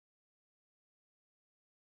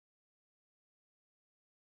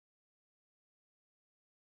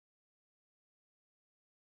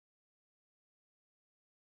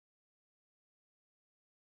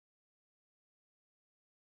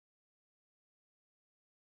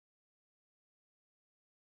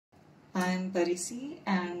I'm Parisi,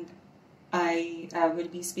 and I will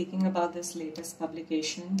be speaking about this latest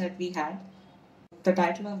publication that we had. The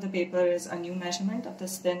title of the paper is A New Measurement of the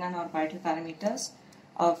Spin and Orbital Parameters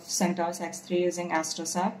of Centaurus X-3 using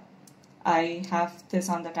AstroSat. I have this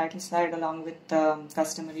on the title slide along with the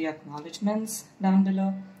customary acknowledgements down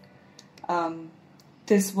below.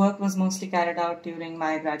 This work was mostly carried out during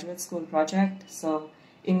my graduate school project, so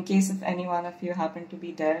in case if any one of you happen to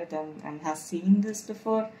be there and has seen this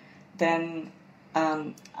before, then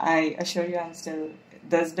I assure you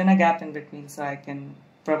there's been a gap in between, so I can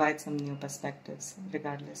provide some new perspectives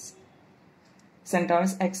regardless.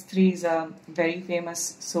 Centaurus X-3 is a very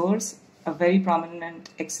famous source, a very prominent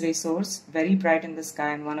X-ray source, very bright in the sky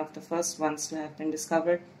and one of the first ones to have been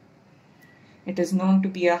discovered. It is known to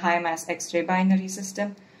be a high-mass X-ray binary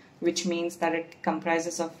system, which means that it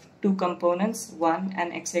comprises of two components, one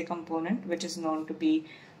an X-ray component, which is known to be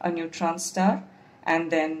a neutron star,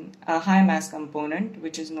 and then a high-mass component,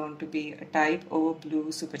 which is known to be a type O blue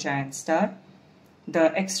supergiant star.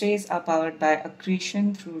 The X-rays are powered by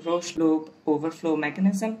accretion through Roche lobe overflow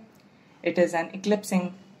mechanism. It is an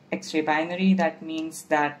eclipsing X-ray binary. That means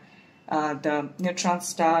that the neutron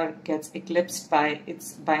star gets eclipsed by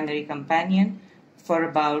its binary companion for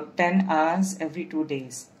about 10 hours every 2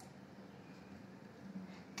 days.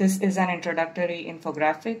 This is an introductory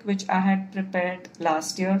infographic which I had prepared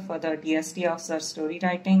last year for the DST of story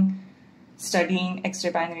writing. Studying X-ray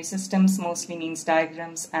binary systems mostly means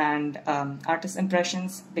diagrams and artist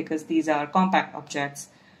impressions because these are compact objects,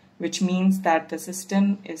 which means that the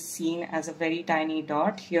system is seen as a very tiny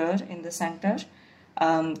dot here in the center.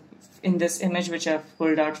 In this image which I've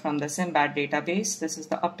pulled out from the SIMBAT database, this is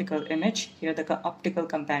the optical image. Here the optical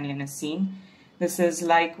companion is seen. This is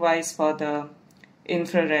likewise for the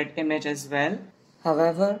infrared image as well.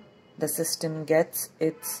 However, the system gets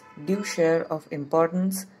its due share of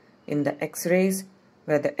importance in the X-rays,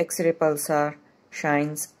 where the X-ray pulsar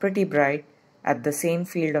shines pretty bright at the same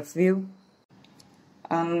field of view.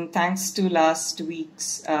 Thanks to last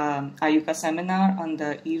week's IUCA seminar on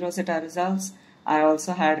the eRosetta results, I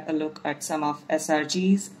also had a look at some of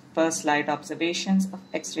SRG's first light observations of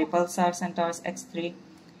X-ray pulsar Centaurus X-3.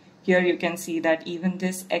 Here you can see that even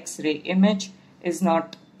this X-ray image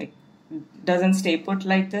doesn't stay put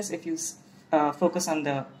like this. If you focus on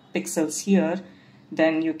the pixels here,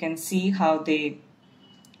 then you can see how they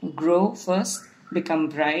grow first, become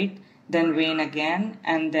bright, then wane again,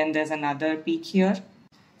 and then there's another peak here.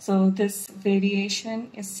 So this variation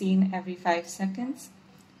is seen every 5 seconds,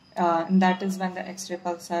 and that is when the X-ray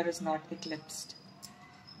pulsar is not eclipsed.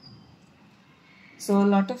 So a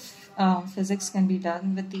lot of physics can be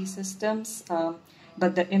done with these systems,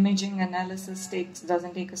 but the imaging analysis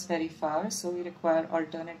doesn't take us very far, so we require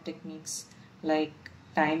alternate techniques like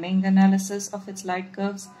timing analysis of its light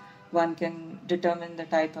curves. One can determine the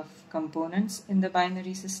type of components in the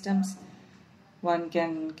binary systems. One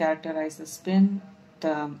can characterize the spin,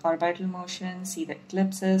 the orbital motion, see the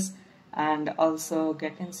eclipses, and also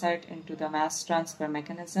get insight into the mass transfer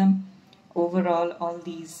mechanism. Overall, all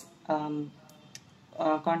these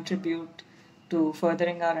contribute to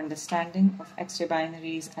furthering our understanding of X-ray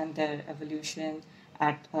binaries and their evolution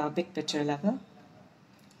at a big picture level.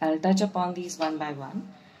 I'll touch upon these one by one.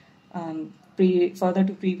 Further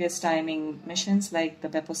to previous timing missions like the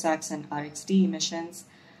BEPOSAX and RXD missions,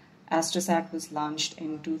 AstroSat was launched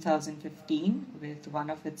in 2015 with one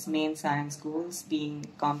of its main science goals being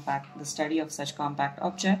the study of such compact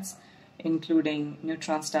objects, including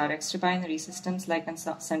neutron star X-ray binary systems like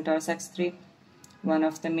Centaurus X-3. One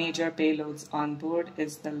of the major payloads on board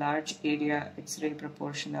is the Large Area X-ray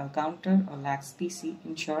Proportional Counter, or LAX-PC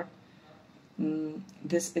in short.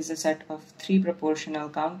 This is a set of 3 proportional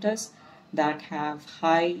counters that have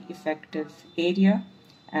high effective area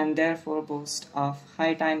and therefore boast of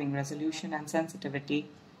high timing resolution and sensitivity,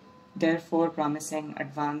 therefore promising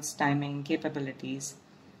advanced timing capabilities.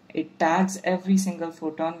 It tags every single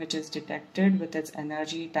photon which is detected with its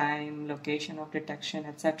energy, time, location of detection,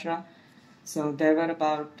 etc. So there were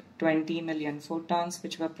about 20 million photons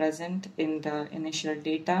which were present in the initial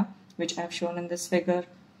data, which I've shown in this figure.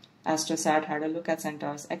 AstroSat had a look at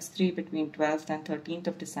Centaurus X-3 between 12th and 13th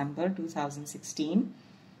of December 2016.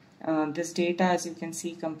 This data, as you can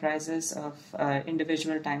see, comprises of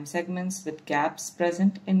individual time segments with gaps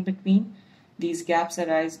present in between. These gaps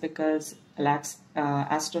arise because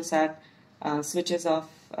AstroSat switches off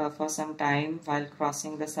for some time while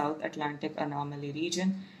crossing the South Atlantic anomaly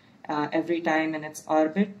region every time in its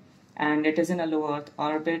orbit, and it is in a low Earth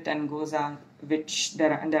orbit and goes on,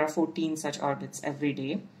 there are 14 such orbits every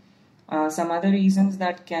day. Some other reasons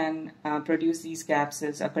that can produce these gaps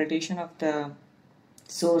is occultation of the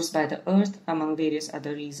source by the Earth, among various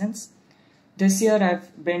other reasons. This year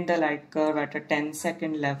I've binned the light curve at a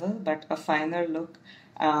 10-second level, but a finer look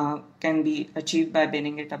can be achieved by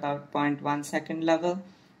binning it about 0.1 second level.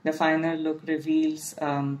 The finer look reveals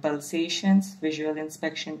pulsations. Visual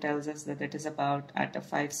inspection tells us that it is about at a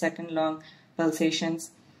 5-second long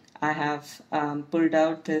pulsations. I have pulled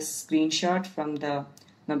out this screenshot from the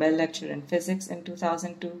Nobel Lecture in Physics in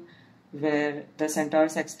 2002, where the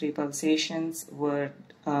Centaurus X-3 pulsations were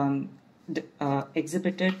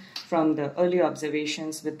exhibited from the early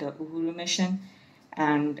observations with the Uhuru mission,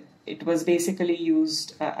 and it was basically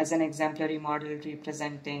used as an exemplary model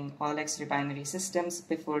representing all X-ray binary systems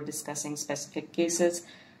before discussing specific cases,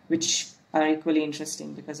 which are equally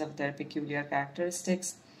interesting because of their peculiar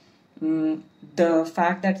characteristics. The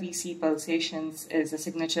fact that we see pulsations is a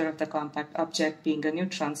signature of the compact object being a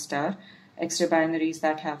neutron star. X-ray binaries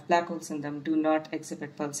that have black holes in them do not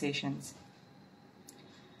exhibit pulsations.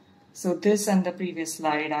 So this and the previous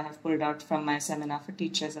slide I have pulled out from my seminar for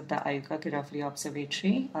teachers at the Ayuka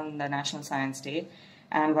Observatory on the National Science Day.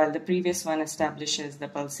 And while the previous one establishes the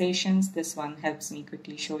pulsations, this one helps me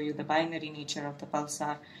quickly show you the binary nature of the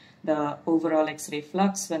pulsar, the overall X-ray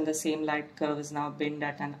flux when the same light curve is now binned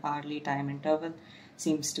at an hourly time interval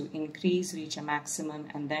seems to increase, reach a maximum,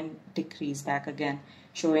 and then decrease back again,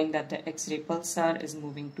 showing that the X-ray pulsar is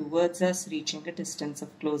moving towards us, reaching a distance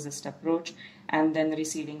of closest approach, and then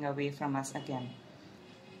receding away from us again.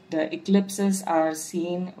 The eclipses are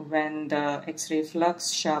seen when the X-ray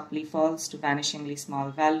flux sharply falls to vanishingly small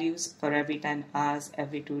values for every 10 hours,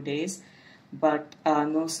 every 2 days, but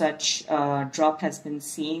no such drop has been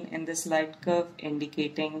seen in this light curve,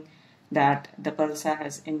 indicating that the pulsar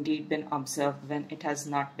has indeed been observed when it has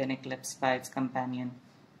not been eclipsed by its companion.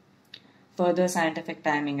 Further scientific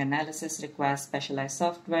timing analysis requires specialized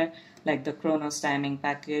software like the Chronos timing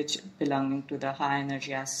package belonging to the High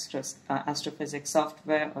Energy Astrophysics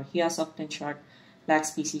Software, or HEASoft in short.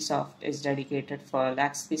 HEASoft is dedicated for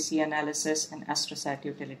LAX-PC analysis and AstroSat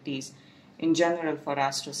utilities in general for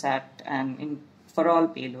AstroSat and for all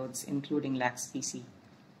payloads, including LAX-PC.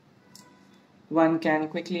 One can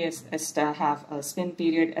quickly have a spin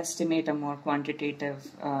period estimate, a more quantitative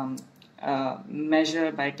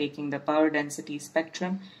measure by taking the power density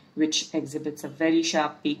spectrum, which exhibits a very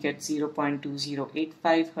sharp peak at 0.2085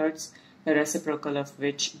 Hz, the reciprocal of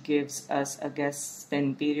which gives us a guess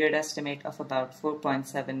spin period estimate of about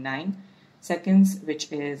 4.79 seconds,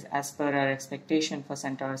 which is as per our expectation for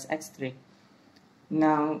Centaurus X-3.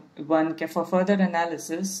 Now, for further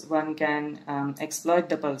analysis, one can exploit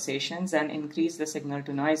the pulsations and increase the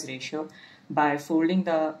signal-to-noise ratio by folding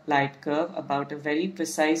the light curve about a very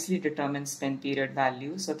precisely determined spin period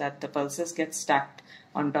value so that the pulses get stacked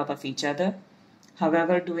on top of each other.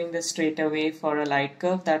 However, doing this straight away for a light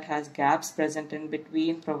curve that has gaps present in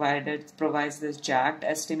between provides this jagged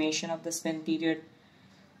estimation of the spin period.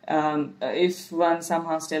 If one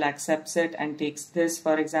somehow still accepts it and takes this,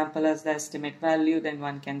 for example, as the estimate value, then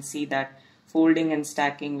one can see that folding and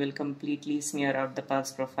stacking will completely smear out the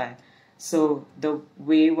pulse profile. So the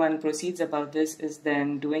way one proceeds about this is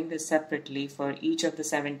then doing this separately for each of the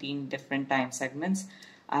 17 different time segments.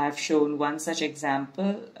 I have shown one such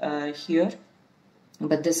example here,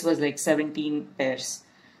 but this was like 17 pairs.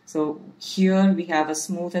 So here we have a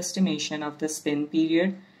smooth estimation of the spin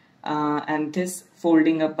period, and this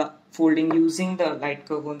folding using the light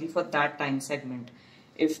curve only for that time segment.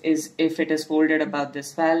 If it is folded above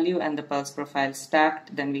this value and the pulse profile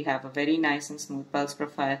stacked, then we have a very nice and smooth pulse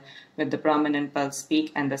profile with the prominent pulse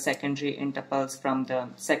peak and the secondary interpulse from the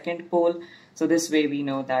second pole. So this way we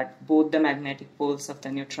know that both the magnetic poles of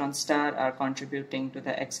the neutron star are contributing to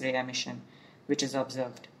the X-ray emission, which is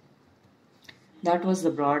observed. That was the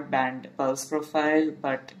broadband pulse profile,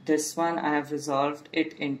 but this one I have resolved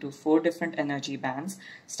it into 4 different energy bands,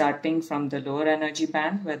 starting from the lower energy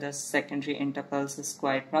band where the secondary interpulse is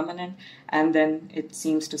quite prominent, and then it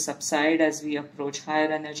seems to subside as we approach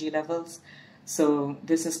higher energy levels. So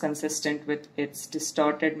this is consistent with its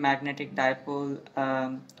distorted magnetic dipole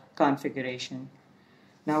configuration.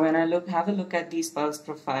 Now when I have a look at these pulse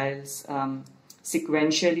profiles,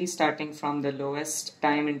 sequentially starting from the lowest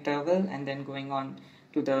time interval and then going on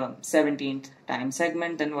to the 17th time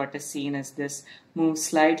segment, then what is seen is this moves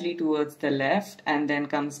slightly towards the left and then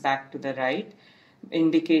comes back to the right,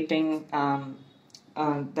 indicating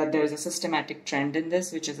that there is a systematic trend in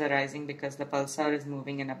this, which is arising because the pulsar is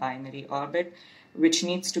moving in a binary orbit, which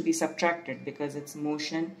needs to be subtracted because its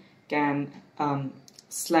motion can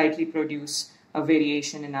slightly produce a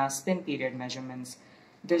variation in our spin period measurements.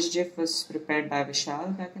 This GIF was prepared by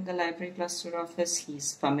Vishal back in the library cluster office.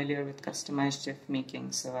 He's familiar with customized GIF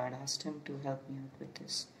making, so I'd asked him to help me out with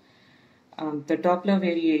this. The Doppler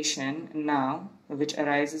variation now, which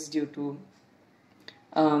arises due to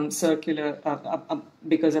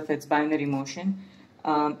because of its binary motion,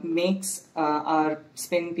 makes our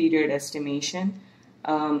spin period estimation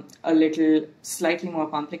a little slightly more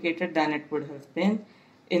complicated than it would have been.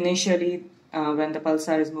 Initially, when the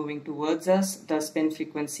pulsar is moving towards us, the spin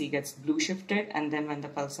frequency gets blue shifted, and then when the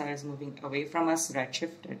pulsar is moving away from us, red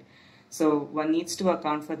shifted. So one needs to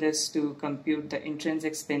account for this to compute the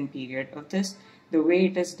intrinsic spin period of this. The way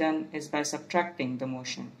it is done is by subtracting the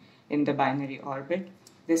motion in the binary orbit.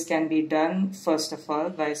 This can be done, first of all,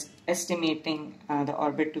 by estimating the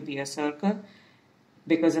orbit to be a circle,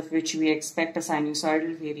 because of which we expect a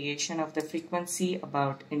sinusoidal variation of the frequency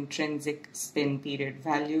about intrinsic spin period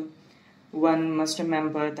value. One must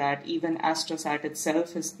remember that even AstroSat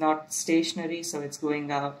itself is not stationary, so it's going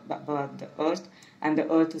out above the Earth, and the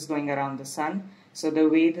Earth is going around the Sun. So the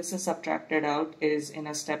way this is subtracted out is in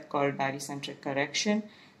a step called barycentric correction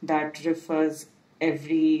that refers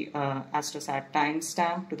every AstroSat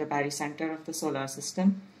timestamp to the barycenter of the solar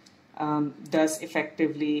system, thus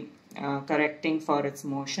effectively correcting for its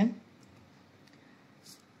motion.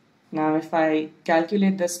 Now, if I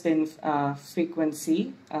calculate the spin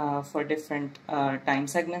frequency for different time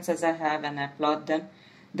segments as I have, and I plot them,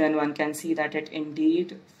 then one can see that it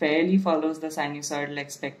indeed fairly follows the sinusoidal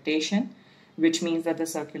expectation, which means that the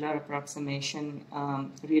circular approximation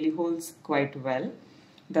really holds quite well.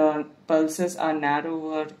 The pulses are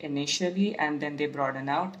narrower initially, and then they broaden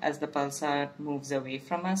out as the pulsar moves away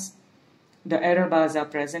from us. The error bars are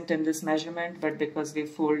present in this measurement, but because we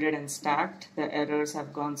folded and stacked, the errors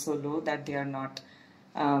have gone so low that they are not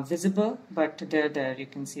visible, but they're there. You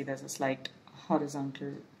can see there's a slight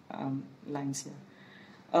horizontal lines here.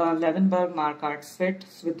 Levenberg Marquardt fit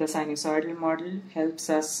with the sinusoidal model helps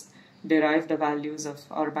us derive the values of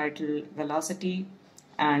orbital velocity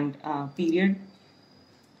and period.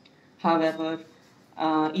 However,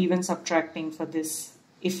 even subtracting for this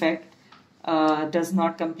effect does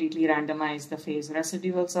not completely randomize the phase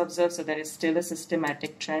residuals observed, so there is still a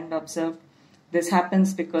systematic trend observed. This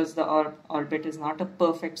happens because the orbit is not a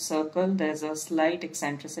perfect circle. There's a slight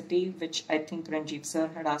eccentricity, which I think Ranjeev sir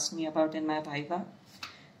had asked me about in my Viva.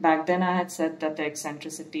 Back then I had said that the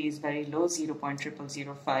eccentricity is very low,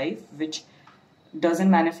 0.0005, which doesn't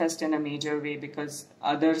manifest in a major way because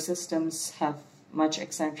other systems have much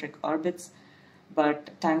eccentric orbits. But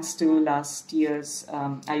thanks to last year's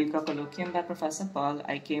IUCAA colloquium by Professor Paul,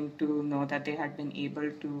 I came to know that they had been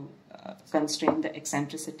able to constrain the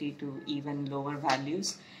eccentricity to even lower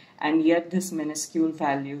values, and yet this minuscule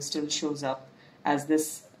value still shows up as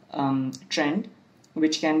this trend,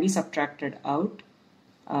 which can be subtracted out.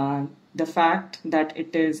 The fact that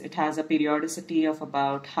it has a periodicity of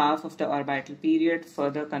about half of the orbital period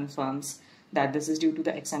further confirms that this is due to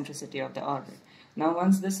the eccentricity of the orbit. Now,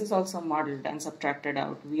 once this is also modeled and subtracted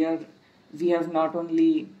out, we have not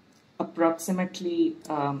only approximately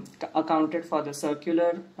accounted for the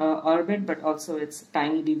circular orbit, but also its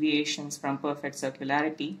tiny deviations from perfect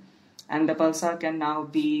circularity, and the pulsar can now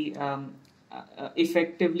be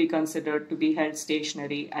effectively considered to be held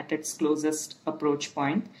stationary at its closest approach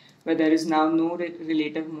point, where there is now no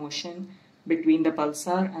relative motion between the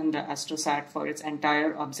pulsar and the AstroSat for its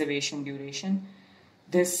entire observation duration.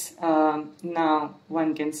 This now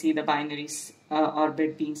one can see the binary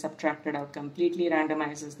orbit being subtracted out completely,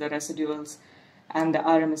 randomizes the residuals, and the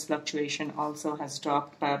RMS fluctuation also has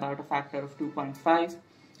dropped by about a factor of 2.5.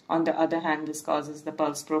 On the other hand, this causes the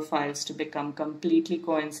pulse profiles to become completely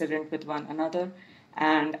coincident with one another,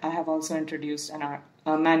 and I have also introduced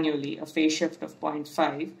manually a phase shift of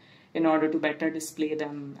 0.5 in order to better display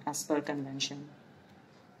them as per convention.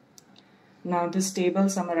 Now, this table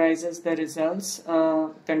summarizes the results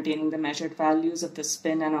containing the measured values of the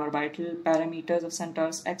spin and orbital parameters of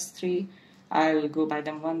Centaurus X-3. I'll go by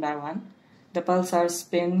them one by one. The pulsar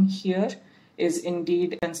spin here is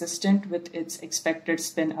indeed consistent with its expected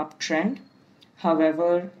spin-up trend.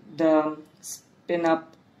 However, the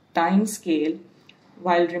spin-up time scale,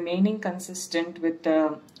 while remaining consistent with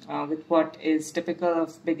what is typical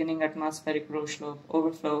of beginning atmospheric Rho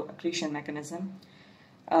overflow accretion mechanism,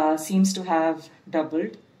 seems to have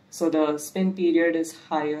doubled. So the spin period is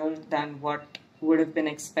higher than what would have been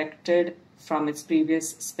expected from its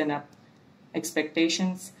previous spin-up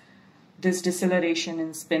expectations. This deceleration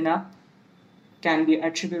in spin-up can be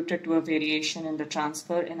attributed to a variation in the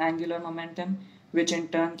transfer in angular momentum, which in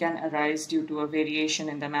turn can arise due to a variation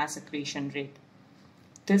in the mass accretion rate.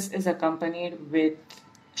 This is accompanied with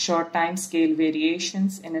short time scale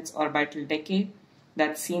variations in its orbital decay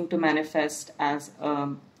that seem to manifest as a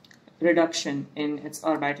reduction in its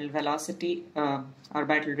orbital velocity,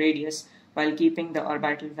 orbital radius, while keeping the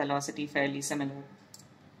orbital velocity fairly similar.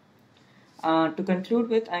 To conclude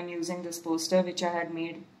with, I'm using this poster which I had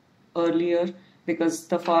made earlier because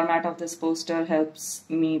the format of this poster helps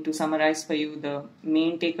me to summarize for you the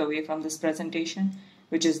main takeaway from this presentation,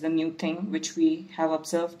 which is the new thing which we have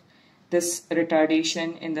observed. This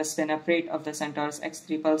retardation in the spin-up rate of the Centaurus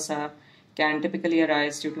X-3 pulsar can typically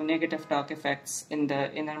arise due to negative torque effects in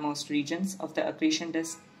the innermost regions of the accretion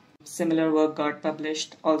disk. Similar work got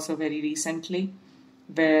published also very recently,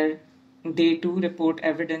 where they too report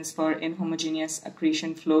evidence for inhomogeneous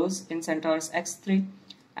accretion flows in Centaurus X-3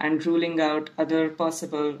 and ruling out other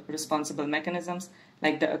possible responsible mechanisms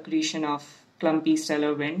like the accretion of clumpy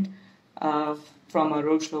stellar wind from a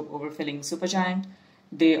Roche lobe overfilling supergiant.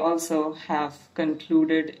 They also have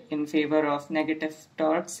concluded in favor of negative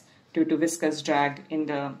torques due to viscous drag in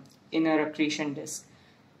the inner accretion disk,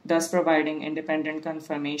 thus providing independent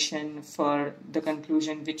confirmation for the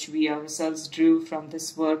conclusion which we ourselves drew from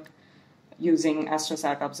this work using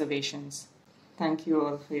AstroSat observations. Thank you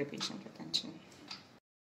all for your patient attention.